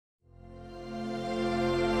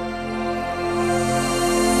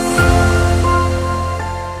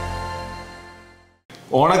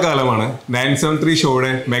ഓണക്കാലമാണ് 973 ഷോയുടെ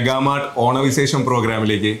മെഗാമാർട്ട് ഓണവിശേഷം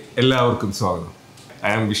പ്രോഗ്രാമിലേക്ക് എല്ലാവർക്കും സ്വാഗതം.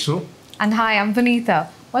 I am Vishnu. And hi, I'm Vanitha.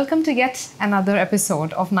 Welcome to yet another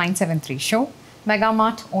episode of 973 show,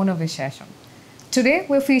 Megamart Onavishesham. Today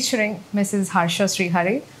we're featuring Mrs. Harsha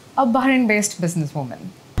Sreehari, a Bahrain-based businesswoman.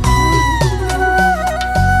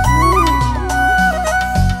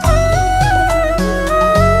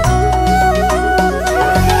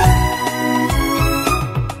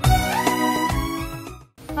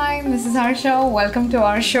 Hi, Mrs. Harsha. Welcome to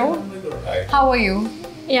our show. Hi. How are you?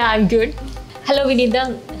 Yeah, I'm good. Hello, Vinitha.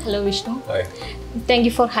 Hello, Vishnu. Hi. Thank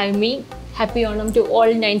you for having me. Happy Onam to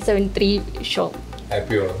all 973 show.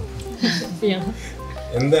 Happy Onam. Yeah.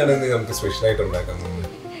 എന്താണ് ഇന്ന് നമുക്ക് special ആയിട്ട് ഉണ്ടാക്കാൻ പോകുന്നത്?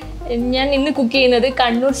 ഞാൻ ഇന്ന് cook ചെയ്യുന്നത്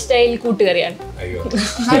Kannur style കൂട്ടുകറിയാണ്. അയ്യോ.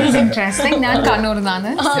 That is interesting. ഞാൻ കണ്ണൂർന്നാണ്.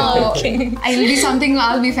 So I will be something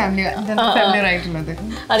I'll be familiar ആയിട്ടുള്ളത്.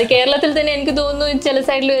 അത് കേരളത്തിൽ തന്നെ എനിക്ക് തോന്നുന്നു ചില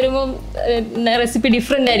സൈഡിൽ വരുമ്പോൾ റെസിപ്പി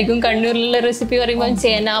ഡിഫറെന്റ് ആയിരിക്കും. കണ്ണൂരിലുള്ള റെസിപ്പി പറയുമ്പോൾ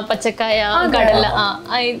ചേന, പച്ചക്കായ, കടല.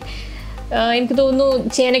 എനിക്ക് തോന്നുന്നു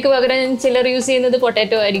ചേനയ്ക്ക് പകരം ചിലർ യൂസ് ചെയ്യുന്നത്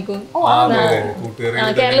പൊട്ടാറ്റോ ആയിരിക്കും.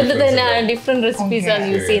 കേരളത്തിൽ തന്നെ ഡിഫറെന്റ് റെസിപ്പീസ് ആണ്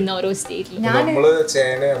യൂസ് ചെയ്യുന്ന ഓരോ സ്റ്റേറ്റിലും.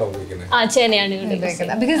 ചേനയാണ്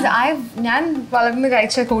Because ഞാൻ വളർന്ന്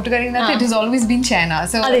കഴിച്ച കൂട്ടുകറി it has always been chena.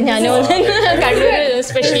 So അത് ഞാൻ കണ്ണൂർ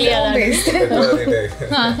സ്പെഷ്യലി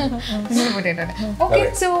Okay,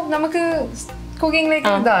 so നമുക്ക്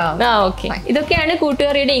കുക്കിംഗിലേക്ക് ഓക്കെ. ഇതൊക്കെയാണ്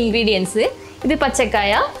കൂട്ടുകറിയുടെ ഇൻഗ്രീഡിയൻസ്. ഇത്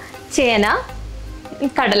പച്ചക്കായ, ചേന,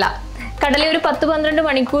 കടല. കടല ഒരു 10-12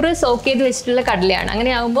 മണിക്കൂർ സോക്ക് ചെയ്ത് വെച്ചിട്ടുള്ള കടലയാണ്.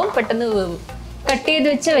 അങ്ങനെ ആകുമ്പോൾ പെട്ടെന്ന് വേവും. കട്ട് ചെയ്ത്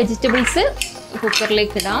വെച്ച വെജിറ്റബിൾസ്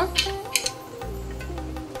കുക്കറിലേക്ക് ഇടാം.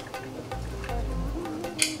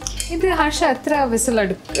 ഇത് ഹർഷ എത്ര വിസിൽ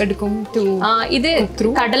എടുക്കും? ഇത്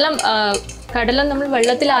കടല നമ്മൾ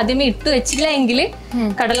വെള്ളത്തിൽ ആദ്യമേ ഇട്ട് വെച്ചില്ല എങ്കിൽ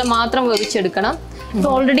കടല മാത്രം വേവിച്ചെടുക്കണം. ഇപ്പൊ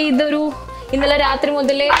ഓൾറെഡി ഇതൊരു ഇന്നലെ രാത്രി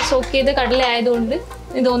മുതലേ സോക്ക് ചെയ്ത കടല ആയതുകൊണ്ട്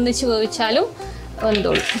ഇത് ഒന്നിച്ച് വേവിച്ചാലും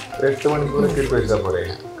വെന്തോളും. 8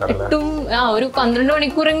 ഒരു 12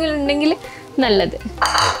 മണിക്കൂറെങ്കിലും ഉണ്ടെങ്കിൽ നല്ലത്.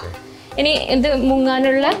 ഇനി ഇത്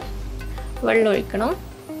മുങ്ങാനുള്ള വെള്ളം ഒഴിക്കണം.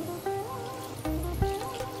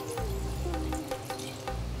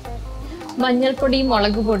 മഞ്ഞൾപ്പൊടി,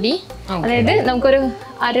 മുളക് പൊടി, അതായത് നമുക്കൊരു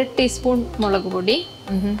 1/2 ടീസ്പൂൺ മുളക് പൊടി,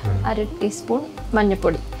 1/2 ടീസ്പൂൺ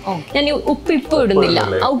മഞ്ഞൾപ്പൊടി. ഞാൻ ഉപ്പ് ഇപ്പം ഇടുന്നില്ല,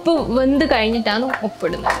 ഉപ്പ് വെന്ത് കഴിഞ്ഞിട്ടാണ് ഉപ്പ്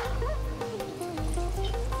ഇടുന്നത്.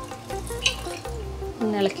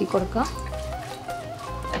 ഇളക്കി കൊടുക്കാം.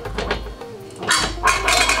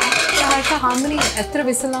 എത്ര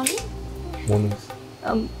വിസിലാണ്?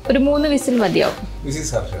 ഒരു 3 വിസിൽ മതിയാവും.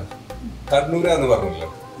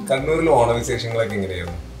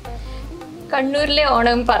 കണ്ണൂരിലെ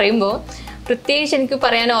ഓണം പറയുമ്പോൾ പ്രത്യേകിച്ച് എനിക്ക്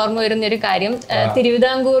പറയാൻ ഓർമ്മ വരുന്ന ഒരു കാര്യം,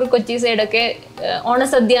 തിരുവിതാംകൂർ, കൊച്ചി സൈഡൊക്കെ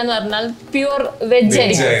ഓണസദ്യ എന്ന് പറഞ്ഞാൽ പ്യുവർ വെജ്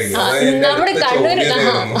ആയിരിക്കും. നമ്മുടെ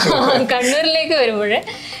കണ്ണൂരിലേക്ക് വരുമ്പോൾ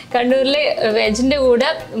കണ്ണൂരിലെ വെജിന്റെ കൂടെ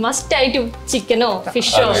മസ്റ്റ് ആയിട്ട് ചിക്കനോ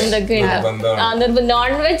ഫിഷോ എന്തൊക്കെ ഉണ്ട്.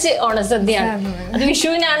 Non veg ഓണസദ്യയാണ്. അത്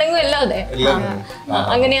വിഷുവിനാണെങ്കിലും അല്ലാതെ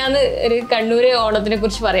അങ്ങനെയാണ് ഒരു കണ്ണൂര് ഓണത്തിനെ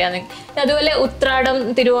കുറിച്ച് പറയാൻ. അതുപോലെ ഉത്രാടം,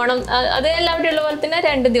 തിരുവോണം അതെല്ലാം അവിടെ ഉള്ള പോലെ തന്നെ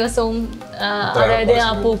 2 ദിവസവും അതായത്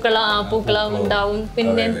പൂക്കളം ഉണ്ടാവും.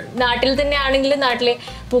 പിന്നെ നാട്ടിൽ തന്നെ ആണെങ്കിൽ നാട്ടില്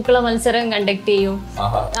പൂക്കള മത്സരം കണ്ടക്ട് ചെയ്യും.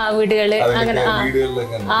 വീടുകള് അങ്ങനെ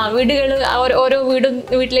വീടുകള് ഓരോ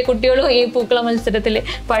വീട്ടിലെ കുട്ടികളും ഈ പൂക്കള മത്സരത്തിൽ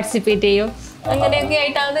പാർട്ടിസിപ്പേറ്റ് ചെയ്യും. അങ്ങനെയൊക്കെ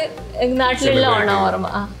ആയിട്ടാണ് നാട്ടിലുള്ള ഓണം ഓർമ്മ.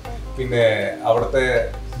 പിന്നെ അവിടുത്തെ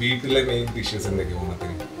വീട്ടിലെ മെയിൻ ഡിഷസ് എന്തൊക്കെ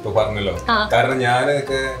ഓണത്തിന് ഇപ്പൊ പറഞ്ഞല്ലോ? കാരണം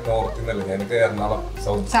ഞാനൊക്കെ നോർത്തിൽ നിന്നല്ല, ഞാനൊക്കെ എറണാകുളം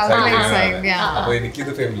സൗത്ത് സൈഡ്, അപ്പൊ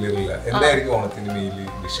എനിക്കിത് ഫെമിലിയർ ഇല്ല. എന്തായിരിക്കും ഓണത്തിന് മെയിൻ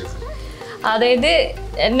ഡിഷസ്? അതായത്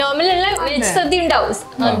നോർമലുള്ള വെജ് സദ്യ ഉണ്ടാവും.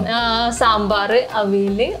 സാമ്പാർ,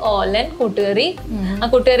 അവിയല്, ഓലൻ, കൂട്ടുകറി.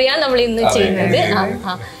 കൂട്ടുകറിയാണ് നമ്മൾ ഇന്ന് ചെയ്യുന്നത്.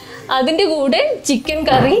 അതിന്റെ കൂടെ ചിക്കൻ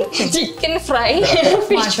കറി, ചിക്കൻ ഫ്രൈ,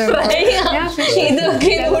 ഫിഷ് ഫ്രൈ,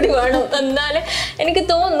 ഇതൊക്കെ കൂടി വേണം. എന്നാലും എനിക്ക്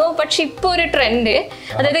തോന്നുന്നു. പക്ഷെ ഇപ്പൊ ഒരു ട്രെൻഡ്,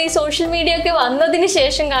 അതായത് ഈ സോഷ്യൽ മീഡിയ ഒക്കെ വന്നതിന്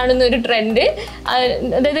ശേഷം കാണുന്ന ഒരു ട്രെൻഡ്,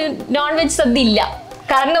 അതായത് നോൺ വെജ് സദ്യ ഇല്ല.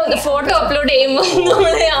 കാരണം ഫോട്ടോ അപ്ലോഡ് ചെയ്യുമ്പോൾ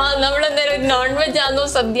നമ്മളെന്തായാലും നോൺ വെജ് ആണോ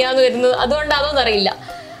സദ്യ ആണോ വരുന്നത്, അതുകൊണ്ടാണോന്ന് അറിയില്ല.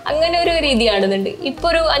 അങ്ങനെ ഒരു രീതി കാണുന്നുണ്ട്. ഇപ്പൊ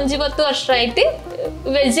ഒരു 5-10 വർഷമായിട്ട്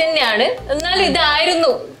വെജ് തന്നെയാണ്. എന്നാലും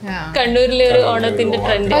ഇതായിരുന്നു കണ്ണൂരിലെ ഒരു ഓണത്തിന്റെ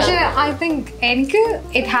ട്രെൻഡ്. പക്ഷേ ഐ തിങ്ക് എനിക്ക്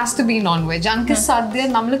it has to B non veg. എനിക്ക് സദ്യ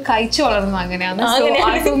നമ്മൾ കഴിച്ചു വളർന്നത് അങ്ങനെയാണ്.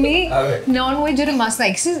 ഫോർ മീ നോൺ വെജ് ഒരു മസ്റ്റ്,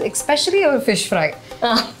 എസ്പെഷ്യലി ഒരു fish fry.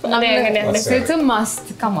 It's A must.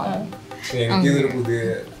 Come on. എനിക്കിതൊരു പുതിയ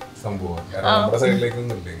സംഭവം. നമ്മുടെ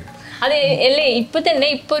സൈഡിലേക്കൊന്നും ഇല്ല. അത് അല്ലേ ഇപ്പൊ തന്നെ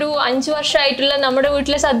ഇപ്പൊ ഒരു 5 വർഷമായിട്ടുള്ള നമ്മുടെ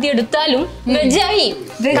വീട്ടിലെ സദ്യ എടുത്താലും വെജായി.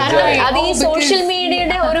 കാരണം അത് ഈ സോഷ്യൽ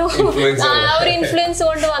മീഡിയയുടെ ഒരു ഇൻഫ്ലുവൻസ്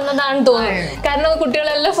കൊണ്ട് വന്നതാണെന്ന് തോന്നുന്നു. കാരണം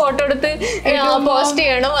കുട്ടികളെല്ലാം ഫോട്ടോ എടുത്ത് പോസ്റ്റ്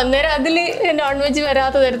ചെയ്യണം, അന്നേരം അതില് നോൺ വെജ്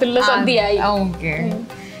വരാത്ത തരത്തിലുള്ള സദ്യയായി.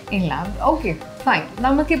 ഇല്ല, ഓക്കെ ഫൈൻ.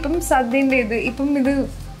 നമുക്കിപ്പം സദ്യന്റെ ഇപ്പം ഇത്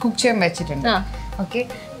കുക്ക് ചെയ്യാൻ വെച്ചിട്ടുണ്ട്. Okay,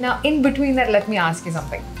 now in between that, let me ask you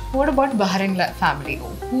something. What about Bahrain family?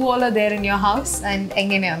 Who all are there in your house and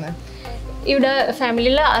എങ്ങനെയാണ്? ഇവിടെ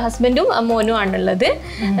ഫാമിലിയിലെ ഹസ്ബൻഡും മോനും ആണുള്ളത്.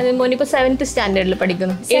 മോനിപ്പോ 7th സ്റ്റാൻഡേർഡിൽ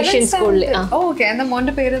പഠിക്കുന്നു, ഏഷ്യൻ സ്കൂളിൽ.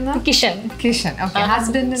 മോന്റെ പേര് കിഷൻ.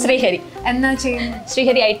 ഹസ്ബൻഡ് ശ്രീഹരി. എന്നാ ചെയ്യുന്നത്?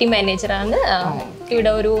 ശ്രീഹരി IT മാനേജറാണ്.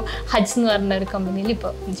 ഇവിടെ ഒരു ഹജ്ജ് എന്ന് പറഞ്ഞ ഒരു കമ്പനിയിൽ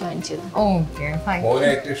ഇപ്പൊ ജോയിൻ ചെയ്തു.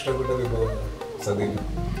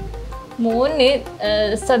 മോന്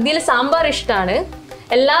സദ്യയിൽ സാമ്പാർ ഇഷ്ടമാണ്.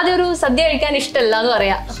 അല്ലാതെ ഒരു സദ്യ കഴിക്കാൻ ഇഷ്ടമല്ല എന്ന്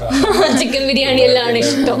പറയാം. ചിക്കൻ ബിരിയാണി എല്ലാം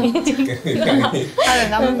ഇഷ്ടം.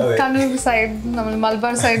 കണ്ണൂർ സൈഡ്,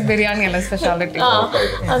 മലബാർ സൈഡ് ബിരിയാണി അല്ല സ്പെഷ്യാലിറ്റി.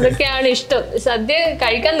 അതൊക്കെയാണ് ഇഷ്ടം. സദ്യ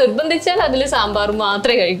കഴിക്കാൻ നിർബന്ധിച്ചാൽ അതിൽ സാമ്പാർ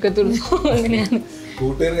മാത്രമേ കഴിക്കത്തുള്ളൂ. അങ്ങനെയാണ്.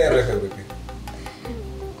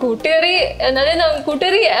 കൂട്ടുകറി, അതായത്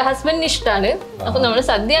കൂട്ടുകറി ഹസ്ബൻഡിന് ഇഷ്ടമാണ്. അപ്പൊ നമ്മൾ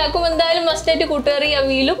സദ്യ ആക്കുമ്പോൾ എന്തായാലും മസ്റ്റായിട്ട് കൂട്ടുകറി,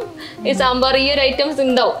 അവിയലും ഈ സാമ്പാർ, ഈ ഒരു ഐറ്റംസ്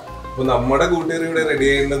ഉണ്ടാവും. നമ്മുടെ കൂട്ടുകാരി ഇവിടെ റെഡി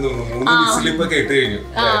ആയിട്ടുണ്ടെന്ന് തോന്നുന്നു. 3 വിസിലിപ്പോ കേട്ട് കഴിഞ്ഞു.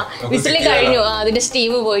 വിസില് കഴിഞ്ഞു, അതിന്റെ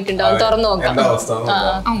സ്റ്റീം പോയിട്ടുണ്ടാവും. തുറന്നു നോക്കാം.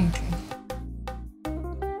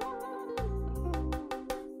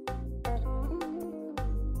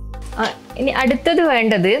 ഇനി അടുത്തത്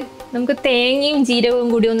വേണ്ടത് നമുക്ക് തേങ്ങയും ജീരകവും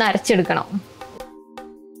കൂടി ഒന്ന് അരച്ചെടുക്കണം.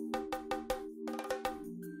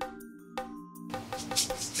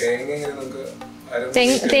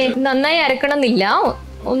 നന്നായി അരക്കണം എന്നില്ല,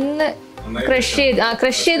 ഒന്ന്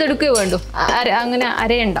ക്രഷ് ചെയ്തെടുക്കുകയോ വേണ്ടു. അങ്ങനെ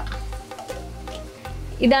അരയണ്ട.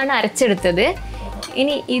 ഇതാണ് അരച്ചെടുത്തത്.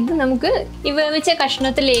 ഇനി ഇത് നമുക്ക് ഈ വേവിച്ച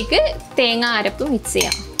കഷ്ണത്തിലേക്ക് തേങ്ങ അരപ്പ് മിക്സ്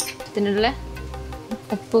ചെയ്യാം. ഇതിനുള്ള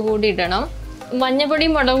ഉപ്പ് കൂടി ഇടണം. മഞ്ഞപ്പൊടി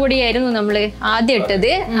മുളക് പൊടിയായിരുന്നു നമ്മൾ ആദ്യം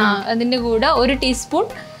ഇട്ടത്. അതിൻ്റെ കൂടെ 1 ടീസ്പൂൺ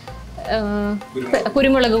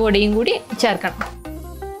കുരുമുളക് പൊടിയും കൂടി ചേർക്കണം.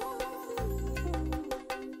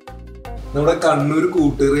 നമ്മുടെ കണ്ണൂർ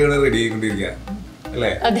കൂട്ടുകറിയാണ് റെഡി ആയിക്കൊണ്ടിരിക്കുക അല്ലെ?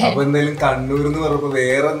 അപ്പൊ എന്തായാലും കണ്ണൂർ എന്ന് പറഞ്ഞപ്പോ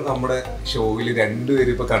വേറെ നമ്മുടെ ഷോയില് 2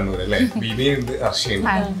 പേര് ഇപ്പൊ കണ്ണൂർ അല്ലെ, ബിനിയുണ്ട്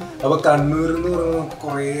ഹർഷയുണ്ട്. അപ്പൊ കണ്ണൂർ എന്ന് പറയുമ്പോ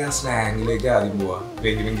കൊറേ സ്ലാങ്ങിലേക്ക് ആദ്യം പോവാ.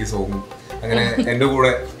 വെങ്കിലെങ്കി സോങ്ങും അങ്ങനെ എന്റെ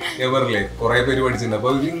കൂടെ ഞാൻ പറഞ്ഞില്ലേ കൊറേ പേര് പഠിച്ചിട്ടുണ്ട്.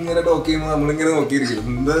 അപ്പൊ ഇങ്ങനെ ടോക്ക് ചെയ്യുമ്പോ നമ്മളിങ്ങനെ നോക്കിയിരിക്കും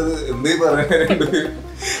എന്താ പറയാൻ.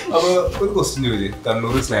 അപ്പൊ ഒരു ക്വസ്റ്റ്യൻ ചോദിച്ചു,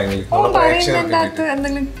 കണ്ണൂർ സ്ലാങ്ങിൽ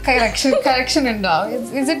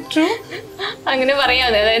അങ്ങനെ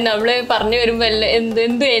പറയാതെ, അതായത് നമ്മള് പറഞ്ഞു വരുമ്പോ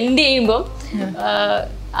എന്ത് എൻഡ് ചെയ്യുമ്പോ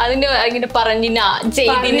അതിന്റെ ഇങ്ങനെ പറഞ്ഞിന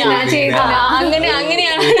ചെയ്തിന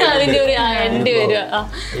അങ്ങനെയാണ് അതിന്റെ ഒരു എൻഡ് വരിക.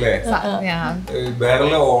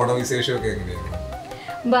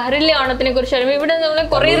 ബഹ്റിനിലെ ഓണത്തിനെ കുറിച്ച് പറയുമ്പോൾ ഇവിടെ നമ്മളെ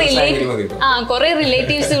കുറെ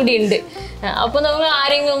റിലേറ്റീവ്സ് കൂടി ഉണ്ട്. അപ്പൊ നമ്മൾ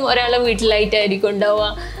ആരെങ്കിലും ഒരാളെ വീട്ടിലായിട്ടായിരിക്കും ഉണ്ടാവുക.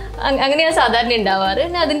 അങ്ങനെയാണ് സാധാരണ ഉണ്ടാവാറ്.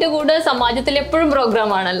 പിന്നെ അതിന്റെ കൂടെ സമാജത്തിൽ എപ്പോഴും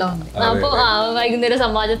പ്രോഗ്രാം ആണല്ലോ. അപ്പൊ വൈകുന്നേരം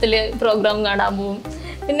സമാജത്തില് പ്രോഗ്രാം കാണാൻ പോവും.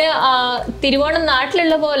 പിന്നെ തിരുവോണം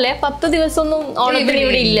നാട്ടിലുള്ള പോലെ 10 ദിവസമൊന്നും ഓണത്തിന്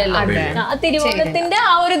ഇവിടെ ഇല്ലല്ലോ. ആ തിരുവോണത്തിന്റെ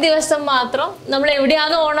ആ ഒരു ദിവസം മാത്രം നമ്മൾ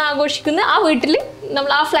എവിടെയാണോ ഓണം ആഘോഷിക്കുന്നത് ആ വീട്ടില്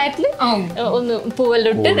നമ്മൾ ആ ഫ്ലാറ്റില് ഒന്ന്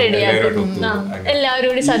പൂവെല്ലിട്ട് റെഡിയാക്കും. എല്ലാവരും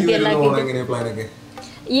കൂടി സദ്യ ഉണ്ടാക്കി.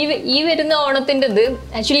 ഈ വരുന്ന ഓണത്തിൻ്റെത്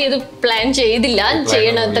ആക്ച്വലി ഇത് പ്ലാൻ ചെയ്തില്ല,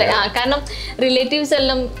 ചെയ്യണത്ര. കാരണം റിലേറ്റീവ്സ്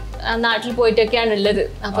എല്ലാം നാട്ടിൽ പോയിട്ടൊക്കെയാണ് ഉള്ളത്.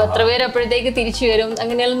 അപ്പൊ എത്ര പേര് അപ്പോഴത്തേക്ക് തിരിച്ചു വരും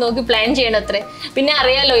അങ്ങനെയെല്ലാം നോക്കി പ്ലാൻ ചെയ്യണത്രേ. പിന്നെ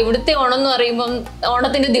അറിയാലോ ഇവിടുത്തെ ഓണം എന്ന് പറയുമ്പം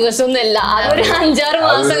ഓണത്തിന്റെ ദിവസമൊന്നുമല്ല, അതൊരു 5-6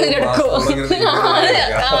 മാസം കിടക്കും.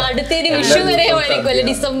 അടുത്തൊരു വിഷു വരെ ആയിരിക്കും, അല്ലെ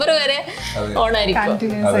ഡിസംബർ വരെ ഓണായിരിക്കും.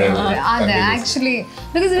 ആക്ച്വലി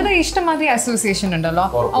ബിക്കോസ് ഇവിടെ ഇഷ്ടമാതിരി അസോസിയേഷൻ ഉണ്ടല്ലോ,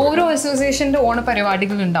 ഓരോ അസോസിയേഷന്റെ ഓണ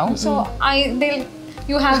പരിപാടികൾ ഉണ്ടാവും. So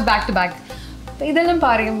you have back to back. ഇതെല്ലാം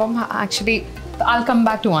പറയുമ്പം actually I'll come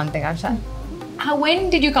back to one thing, Harsha. When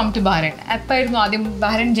did you come to Bahrain? എപ്പോഴായിരുന്നു ആദ്യം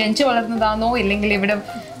ബഹ്റൈൻ ജനിച്ചു വളർന്നതാണോ ഇല്ലെങ്കിൽ ഇവിടെ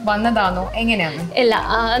വന്നതാണോ, എങ്ങനെയാണ്? ഇല്ല,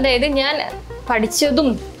 അതായത് ഞാൻ പഠിച്ചതും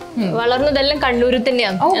വളർന്നതെല്ലാം കണ്ണൂരിൽ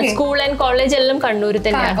തന്നെയാണ്. സ്കൂൾ ആൻഡ് കോളേജ് എല്ലാം കണ്ണൂരിൽ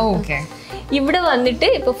തന്നെയാണ്. ഇവിടെ വന്നിട്ട്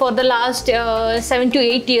ഇപ്പൊ for the last 7 to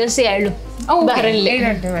 8 years ആയുള്ളൂ ബഹ്റൈനില്.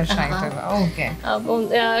 അപ്പം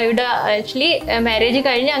ഇവിടെ ആക്ച്വലി മാരേജ്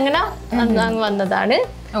കഴിഞ്ഞ് അങ്ങനെ വന്നതാണ്.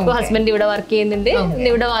 ഇപ്പൊ ഹസ്ബൻഡ് ഇവിടെ വർക്ക് ചെയ്യുന്നുണ്ട്.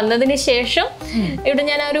 ഇവിടെ വന്നതിന് ശേഷം ഇവിടെ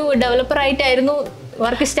ഞാൻ ഒരു ഡെവലപ്പർ ആയിട്ടായിരുന്നു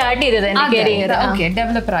വർക്ക് സ്റ്റാർട്ട് ചെയ്തത് എന്റെ കരിയർ.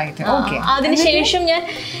 അതിനുശേഷം ഞാൻ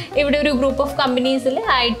ഇവിടെ ഒരു ഗ്രൂപ്പ് ഓഫ് കമ്പനീസിൽ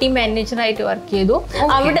IT മാനേജറായിട്ട് വർക്ക് ചെയ്തു.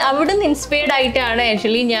 അവിടെ നിന്ന് ഇൻസ്പയർഡ് ആയിട്ടാണ്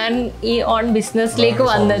ആക്ച്വലി ഞാൻ ഈ ഓൺ ബിസിനസ്സിലേക്ക്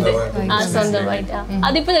വന്നത് സ്വന്തമായിട്ട്.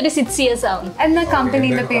 അതിപ്പോ ഒരു 6 years ആവും.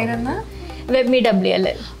 കമ്പനിയുടെ പേരെന്ന് WebMeWL.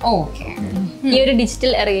 ഓക്കെ. ഈ ഒരു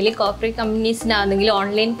ഡിജിറ്റൽ എറയിൽ കോർപ്പറേറ്റ് കമ്പനീസിനാണെങ്കിൽ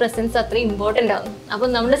ഓൺലൈൻ പ്രസൻസ് അത്ര ഇമ്പോർട്ടൻ്റ് ആണ്. അപ്പം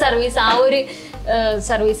നമ്മുടെ സർവീസ് ആ ഒരു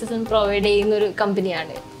സർവീസസ് പ്രൊവൈഡ് ചെയ്യുന്ന ഒരു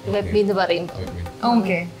കമ്പനിയാണ് വെബ് എന്ന് പറയുമ്പോൾ.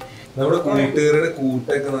 ഓക്കെ, നമ്മുടെ കൂട്ടുകാരുടെ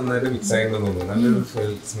കൂട്ടൊക്കെ നന്നായിട്ട് മിക്സ് ആയെന്ന് തോന്നുന്നു. നല്ലൊരു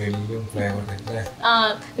സ്മെല്ലും ഫ്ലേവറും.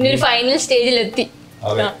 ഇനി ഒരു ഫൈനൽ സ്റ്റേജിലെത്തി.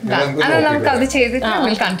 നമുക്ക് അത്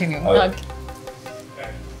ചെയ്തിട്ട് കണ്ടിന്യൂ.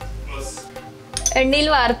 എണ്ണയിൽ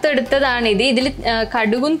വറുത്തെടുത്തതാണ് ഇത്. ഇതിൽ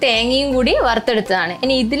കടുകും തേങ്ങയും കൂടി വറുത്തെടുത്തതാണ്.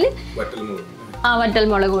 ഇനി ഇതിൽ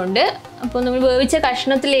വറ്റൽമുളകും ഉണ്ട്. അപ്പോൾ നമ്മൾ വേവിച്ച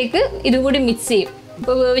കഷ്ണത്തിലേക്ക് ഇതും കൂടി മിക്സ് ചെയ്യും.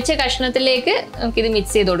 അപ്പോൾ വേവിച്ച കഷ്ണത്തിലേക്ക് നമുക്കിത്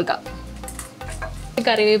മിക്സ് ചെയ്ത് കൊടുക്കാം.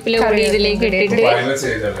 കറിവേപ്പില കൂടി ഇതിലേക്ക് ഇട്ടിട്ട്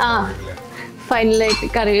ഫൈനലായിട്ട്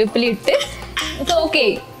കറിവേപ്പില ഇട്ട് ഓക്കെ.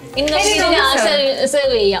 ഇനി നമുക്ക് ഇതിനെ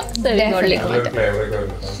സെർവ് ചെയ്യാം.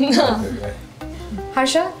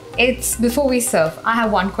 Harsha, it's before we serve, I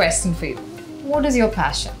have one question for you. What is your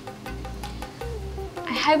passion?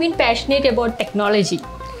 I have been passionate about technology.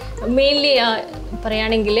 Mainly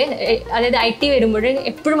പറയുകയാണെങ്കിൽ അതായത് IT വരുമ്പോൾ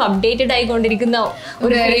എപ്പോഴും അപ്ഡേറ്റഡ് ആയിക്കൊണ്ടിരിക്കുന്ന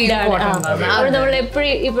ഒരു ഫീൽഡാണ്. അവിടെ നമ്മൾ എപ്പോഴും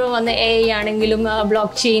ഇപ്പോൾ വന്ന AI ആണെങ്കിലും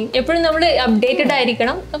ബ്ലോക്ക് ചെയിൻ എപ്പോഴും നമ്മൾ അപ്ഡേറ്റഡ്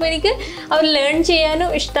ആയിരിക്കണം. അപ്പോൾ എനിക്ക് അവർ ലേൺ ചെയ്യാനും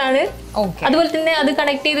ഇഷ്ടമാണ്. അതുപോലെ തന്നെ അത്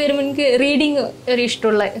കണക്ട് ചെയ്ത് വരുമ്പോൾ എനിക്ക് റീഡിങ് ഒരു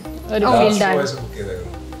ഇഷ്ടമുള്ള ഒരു ഫീൽഡാണ്.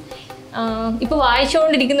 ഇപ്പോൾ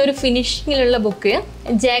വായിച്ചുകൊണ്ടിരിക്കുന്ന ഒരു ഫിനിഷിങ്ങിലുള്ള ബുക്ക്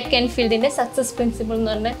ജാക്ക് ആൻഡ് ഫീൽഡിന്റെ സക്സസ് പ്രിൻസിപ്പിൾ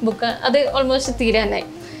എന്ന് പറഞ്ഞ ബുക്ക്. അത് ഓൾമോസ്റ്റ് തീരാനായി.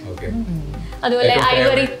 അതുപോലെ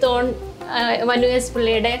ഐവറി തോൺ മനു എസ്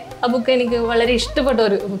പിള്ളയുടെ ആ ബുക്ക് എനിക്ക് വളരെ ഇഷ്ടപ്പെട്ട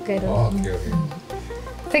ഒരു ബുക്കായിരുന്നു.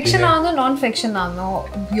 ഫിക്ഷൻ ആണോ നോൺ ഫിക്ഷൻ ആണോ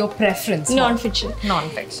യുവർ പ്രെഫറൻസ്? Non fiction.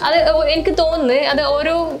 അത് എനിക്ക് തോന്നുന്നു അത്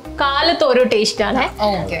ഓരോ കാലത്ത് ഓരോ ടേസ്റ്റ് ആണ്.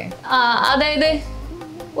 അതായത്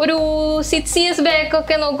ഒരു 6 years ബാക്ക്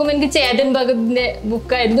ഒക്കെ നോക്കുമ്പോൾ എനിക്ക് ചേതൻ ഭഗത്തിന്റെ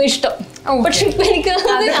ബുക്കായിരുന്നു ഇഷ്ടം. പക്ഷെ ഇപ്പൊ എനിക്ക്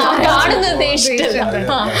കാണുന്നത് ഇഷ്ടമല്ല.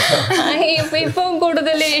 ഇപ്പം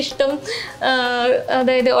കൂടുതൽ ഇഷ്ടം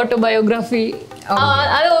അതായത് ഓട്ടോബയോഗ്രഫി.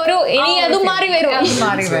 അത് ഓരോ ഇനി അതും മാറി വരും.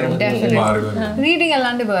 റീഡിങ്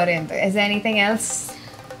അല്ലാണ്ട് വേറെ എന്ത്?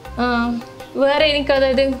 വേറെ എനിക്ക്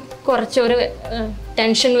അതായത് കുറച്ചൊരു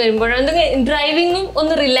ടെൻഷൻ വരുമ്പോൾ ഡ്രൈവിങ്ങും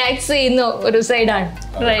ഒന്ന് റിലാക്സ് ചെയ്യുന്ന ഒരു സൈഡാണ്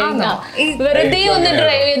ഡ്രൈവിംഗ്. വെറുതെ ഒന്ന്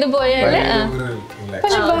ഡ്രൈവ് ചെയ്ത് പോയാൽ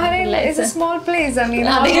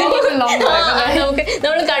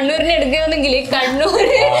നമ്മൾ കണ്ണൂരിനെ എടുക്കുകയാണെങ്കിൽ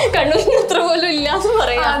കണ്ണൂരിന് അത്ര പോലും ഇല്ലാന്ന്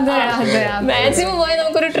പറയാം. മാക്സിമം പോയാൽ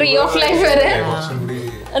നമുക്കൊരു ട്രീ ഓഫ് ലൈഫ് വരെ.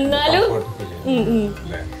 എന്നാലും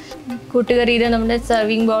കൂട്ടുകറി ഇത് നമ്മുടെ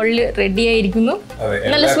സർവിംഗ് ബൗളിൽ റെഡി ആയിരിക്കുന്നു.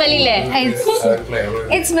 നല്ല സ്മെല്ലില്ലേ?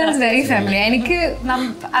 It smells very familiar. എനിക്ക് ഞാൻ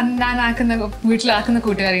വീട്ടിലാക്കുന്ന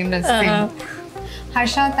കൂട്ടുകറിയുണ്ട്.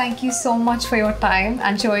 Harsha, thank you so much for your time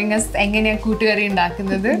and showing us എങ്ങനെയാ കൂട്ടുകറി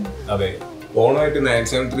ഉണ്ടാക്കുന്നത്. അതെ, ഓണമായിട്ട്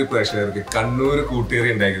 973 പ്രേക്ഷകർക്ക് കണ്ണൂർ കൂട്ടുകറി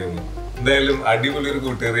ഉണ്ടാക്കി തന്നു. എന്തായാലും അടിപൊളി ഒരു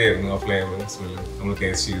കൂട്ടുകറിയായിരുന്നു. ആ ഫ്ലേവറും സ്മെല്ലും നമ്മൾ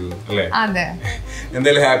ടേസ്റ്റ് ചെയ്തു അല്ലേ? അതെ.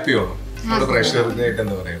 എന്തായാലും ഹാപ്പി ആണോ നമ്മുടെ പ്രേക്ഷകർക്കായിട്ട്?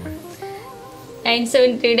 എന്താ പറയുന്നത്?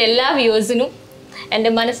 973 എല്ലാ വ്യൂവേഴ്സിനും എൻ്റെ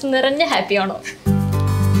മനസ്സ് നിറഞ്ഞ ഹാപ്പി ആണോ.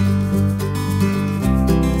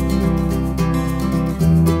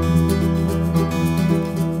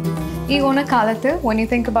 ഈ ഓണക്കാലത്ത് when you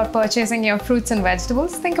think about purchasing your fruits and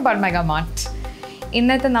vegetables, think about Mega Mart.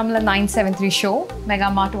 ഇന്നത്തെ നമ്മൾ 973 ഷോ മെഗാ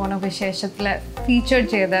മാർട്ട് ഓണവിശേഷത്തിൽ ഫീച്ചർ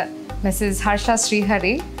ചെയ്ത Mrs Harsh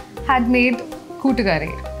Sreehari had made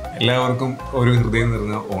കൂട്ടുകറി. എല്ലാവർക്കും ഒരു ഹൃദയം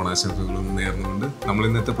നിറഞ്ഞ ഓണാശംസകളും നേർന്നുകൊണ്ട് നമ്മൾ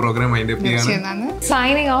ഇന്നത്തെ പ്രോഗ്രാം വൈൻഡ് അപ്പ് ചെയ്യാണ്.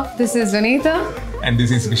 Signing off, this is Vanita and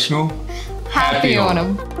this is Vishnu. Happy Onam.